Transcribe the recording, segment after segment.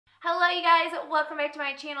Hello you guys, welcome back to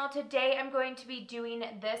my channel. Today I'm going to be doing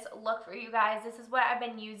this look for you guys. This is what I've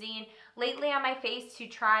been using lately on my face to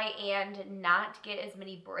try and not get as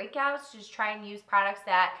many breakouts. Just try and use products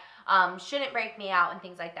that shouldn't break me out and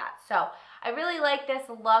things like that. So I really like this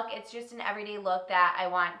look. It's just an everyday look that I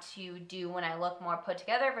want to do when I look more put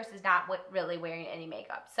together versus not really wearing any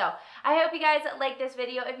makeup. So I hope you guys like this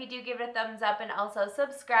video. If you do, give it a thumbs up and also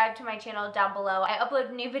subscribe to my channel down below. I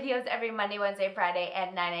upload new videos every Monday, Wednesday, and Friday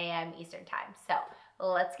at 9 a.m. Eastern time. So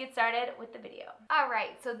let's get started with the video. All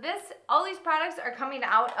right, so all these products are coming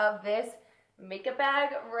out of this makeup bag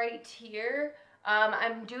right here.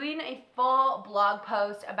 I'm doing a full blog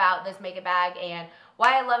post about this makeup bag and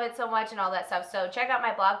why I love it so much and all that stuff. So check out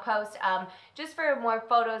my blog post just for more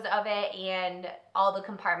photos of it and all the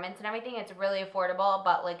compartments and everything. It's really affordable,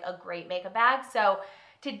 but like a great makeup bag. So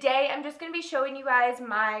today I'm just going to be showing you guys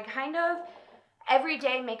my kind of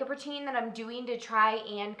everyday makeup routine that I'm doing to try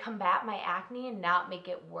and combat my acne and not make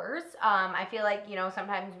it worse. I feel like, you know,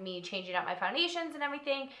 sometimes me changing up my foundations and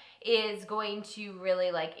everything is going to really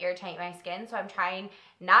like irritate my skin. So I'm trying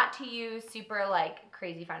not to use super like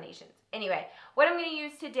crazy foundations. Anyway, what I'm going to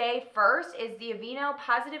use today first is the Aveeno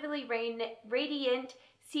Positively Radiant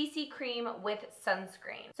CC Cream with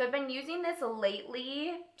sunscreen. So I've been using this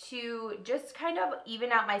lately to just kind of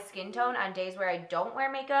even out my skin tone on days where I don't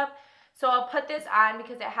wear makeup. So I'll put this on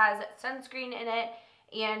because it has sunscreen in it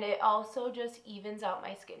and it also just evens out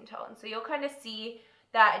my skin tone. So you'll kind of see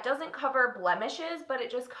that it doesn't cover blemishes, but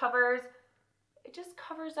it just covers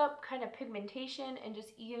up kind of pigmentation and just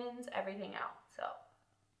evens everything out. So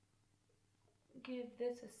give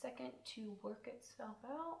this a second to work itself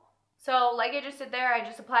out. So like I just did there, I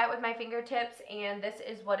just apply it with my fingertips and this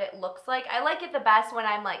is what it looks like. I like it the best when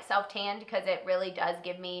I'm like self-tanned because it really does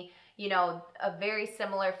give me, you know, a very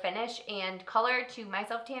similar finish and color to my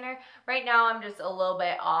self-tanner. Right now I'm just a little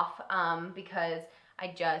bit off because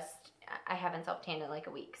I haven't self-tanned in like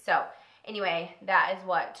a week. So anyway, that is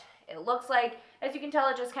what it looks like. As you can tell,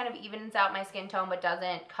 it just kind of evens out my skin tone but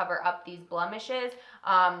doesn't cover up these blemishes,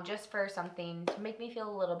 just for something to make me feel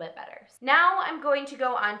a little bit better. Now I'm going to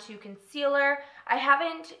go on to concealer. I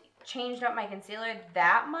haven't changed up my concealer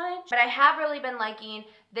that much, but I have really been liking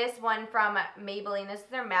this one from Maybelline. This is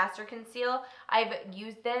their Master Conceal. I've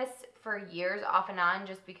used this for years off and on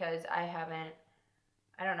just because I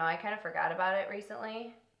don't know, I kind of forgot about it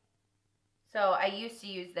recently. So I used to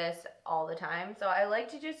use this all the time. So I like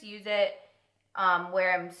to just use it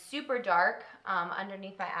where I'm super dark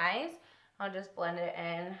underneath my eyes. I'll just blend it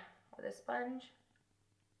in with a sponge.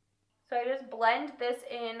 So I just blend this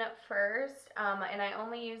in first, and I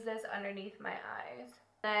only use this underneath my eyes.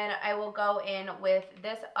 Then I will go in with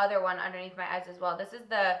this other one underneath my eyes as well. This is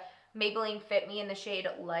the Maybelline Fit Me in the shade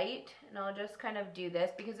Light, and I'll just kind of do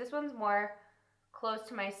this because this one's more close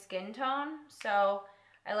to my skin tone, so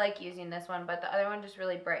I like using this one, but the other one just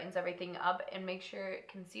really brightens everything up and makes sure it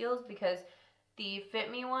conceals because the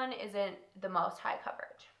Fit Me one isn't the most high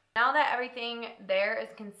coverage. Now that everything there is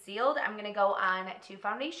concealed, I'm going to go on to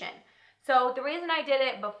foundation. So the reason I did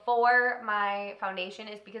it before my foundation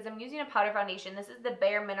is because I'm using a powder foundation. This is the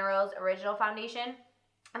Bare Minerals Original Foundation.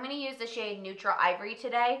 I'm going to use the shade Neutral Ivory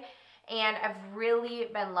today, and I've really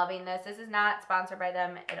been loving this. This is not sponsored by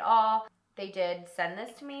them at all. They did send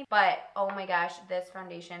this to me, but oh my gosh, this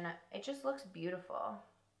foundation, it just looks beautiful.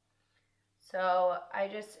 So I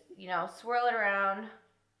just, you know, swirl it around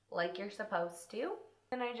like you're supposed to.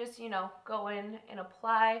 And I just, you know, go in and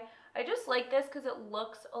apply. I just like this because it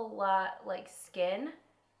looks a lot like skin.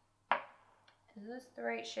 Is this the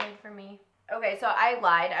right shade for me? Okay, so I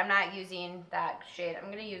lied. I'm not using that shade.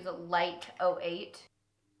 I'm going to use a light 08.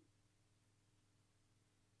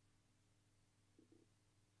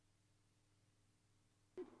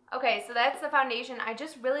 Okay, so that's the foundation. I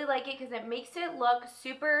just really like it because it makes it look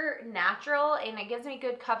super natural and it gives me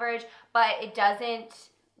good coverage, but it doesn't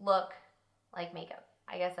look like makeup.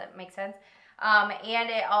 I guess that makes sense. And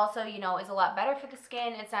it also, you know, is a lot better for the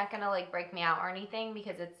skin. It's not going to like break me out or anything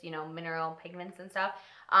because it's, you know, mineral pigments and stuff,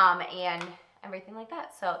 and everything like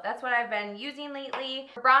that. So that's what I've been using lately.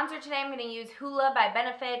 For bronzer today, I'm going to use Hoola by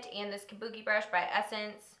Benefit and this Kabuki brush by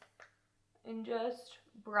Essence and just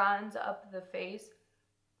bronze up the face.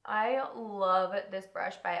 I love this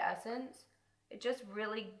brush by Essence. It just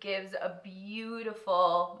really gives a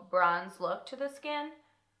beautiful bronze look to the skin.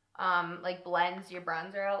 Like blends your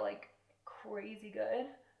bronzer out like crazy good.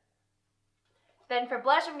 Then for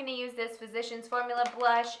blush, I'm going to use this Physicians Formula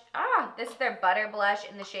blush. This is their Butter blush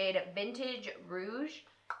in the shade Vintage Rouge,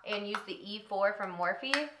 and use the E4 from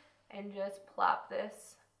Morphe and just plop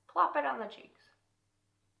it on the cheeks.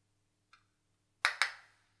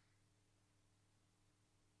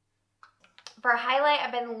 For highlight,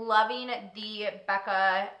 I've been loving the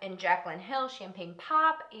Becca and Jaclyn Hill Champagne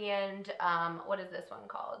Pop and what is this one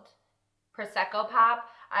called? Prosecco Pop.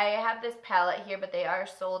 I have this palette here, but they are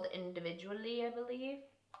sold individually, I believe.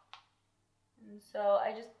 And so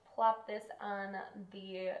I just plop this on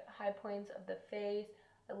the high points of the face.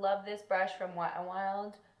 I love this brush from Wet n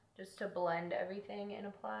Wild just to blend everything and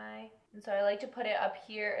apply. And so I like to put it up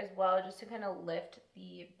here as well just to kind of lift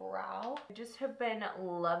the brow. I just have been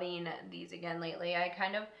loving these again lately. I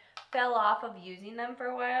kind of fell off of using them for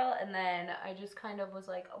a while and then I just kind of was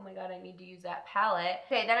like, oh my god, I need to use that palette.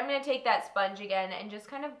 Okay, then I'm going to take that sponge again and just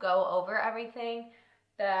kind of go over everything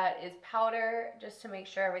that is powder just to make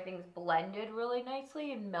sure everything's blended really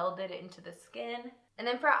nicely and melded into the skin. And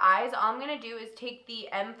then for eyes, all I'm going to do is take the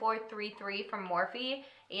M433 from Morphe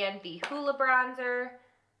and the Hoola Bronzer,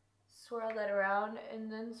 swirl that around,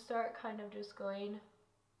 and then start kind of just going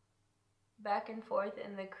back and forth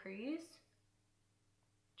in the crease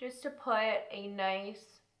just to put a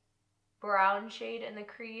nice brown shade in the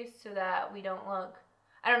crease so that we don't look,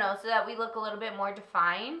 I don't know, so that we look a little bit more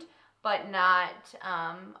defined but not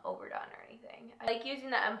overdone or anything. I like using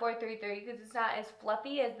the M433 because it's not as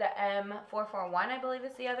fluffy as the M441, I believe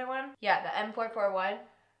is the other one. Yeah, the M441.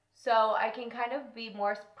 So I can kind of be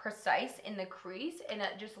more precise in the crease and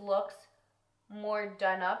it just looks more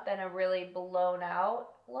done up than a really blown out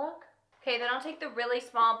look. Okay, then I'll take the really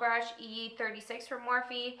small brush, E36 from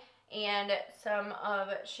Morphe, and some of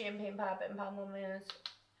Champagne Pop and Pomade,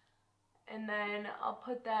 and then I'll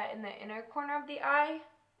put that in the inner corner of the eye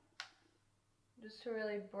just to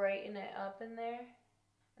really brighten it up in there.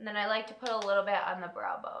 And then I like to put a little bit on the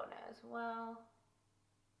brow bone as well.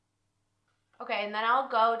 Okay, and then I'll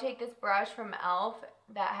go take this brush from e.l.f.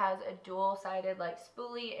 that has a dual-sided like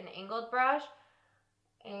spoolie and angled brush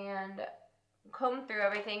and comb through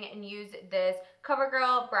everything and use this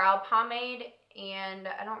Covergirl brow pomade, and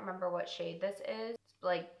I don't remember what shade this is. It's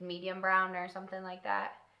like medium brown or something like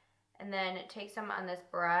that. And then take some on this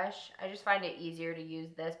brush. I just find it easier to use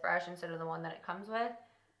this brush instead of the one that it comes with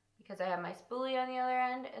because I have my spoolie on the other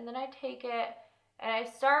end. And then I take it and I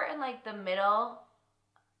start in like the middle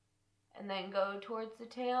and then go towards the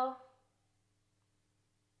tail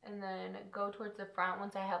and then go towards the front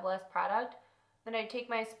once I have less product. Then I take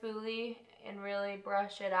my spoolie and really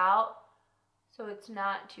brush it out so it's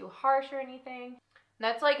not too harsh or anything.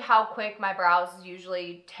 That's like how quick my brows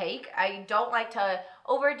usually take. I don't like to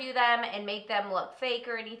overdo them and make them look fake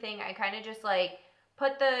or anything. I kind of just like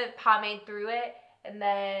put the pomade through it and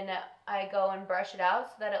then I go and brush it out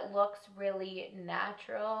so that it looks really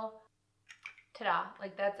natural. Ta-da,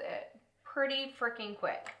 like that's it. Pretty freaking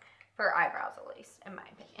quick for eyebrows, at least in my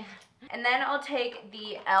opinion. And then I'll take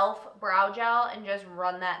the e.l.f. brow gel and just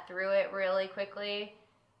run that through it really quickly.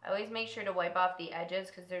 I always make sure to wipe off the edges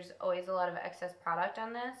because there's always a lot of excess product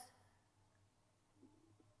on this.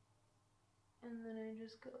 And then I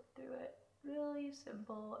just go through it. Really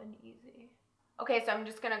simple and easy. Okay, so I'm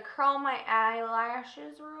just going to curl my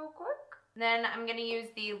eyelashes real quick. Then I'm going to use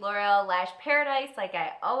the L'Oreal Lash Paradise like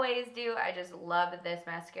I always do. I just love this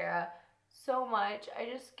mascara so much. I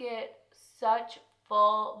just get such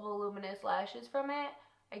full, voluminous lashes from it.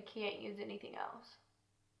 I can't use anything else.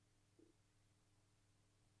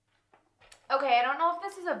 Okay, I don't know if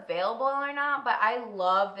this is available or not, but I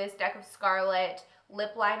love this deck of Scarlet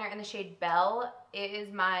lip liner in the shade Belle. It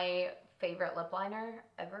is my favorite lip liner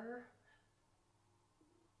ever.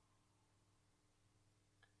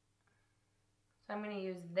 So I'm going to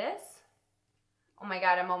use this. Oh my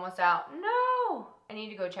god, I'm almost out. No! I need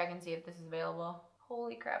to go check and see if this is available.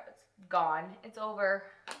 Holy crap, it's gone. It's over.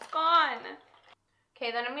 It's gone.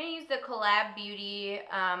 Okay, then I'm going to use the Collab Beauty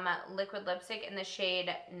liquid lipstick in the shade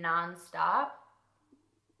Nonstop.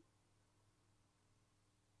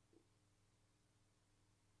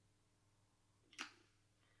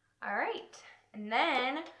 Alright, and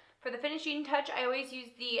then for the finishing touch, I always use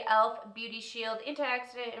the e.l.f. Beauty Shield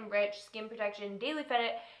Antioxidant Enriched Skin Protection Daily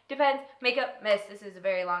Defense Makeup Mist. This is a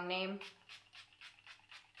very long name.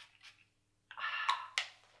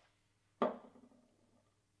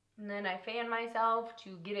 And then I fan myself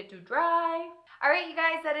to get it to dry. Alright you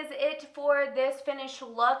guys, that is it for this finished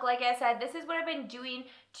look. Like I said, this is what I've been doing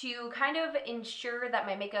to kind of ensure that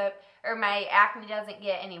my makeup or my acne doesn't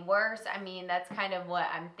get any worse. I mean, that's kind of what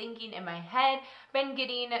I'm thinking in my head. Been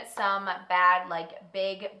getting some bad, like,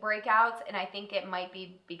 big breakouts, and I think it might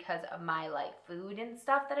be because of my, like, food and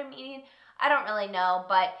stuff that I'm eating. I don't really know,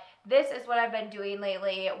 but this is what I've been doing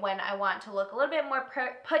lately when I want to look a little bit more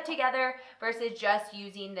put together versus just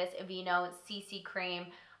using this Aveeno CC Cream.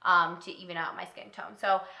 to even out my skin tone.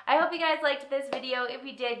 So I hope you guys liked this video. If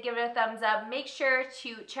you did, give it a thumbs up. Make sure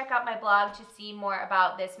to check out my blog to see more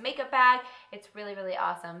about this makeup bag. It's really, really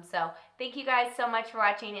awesome. So thank you guys so much for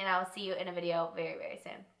watching, and I'll see you in a video very, very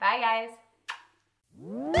soon. Bye, guys.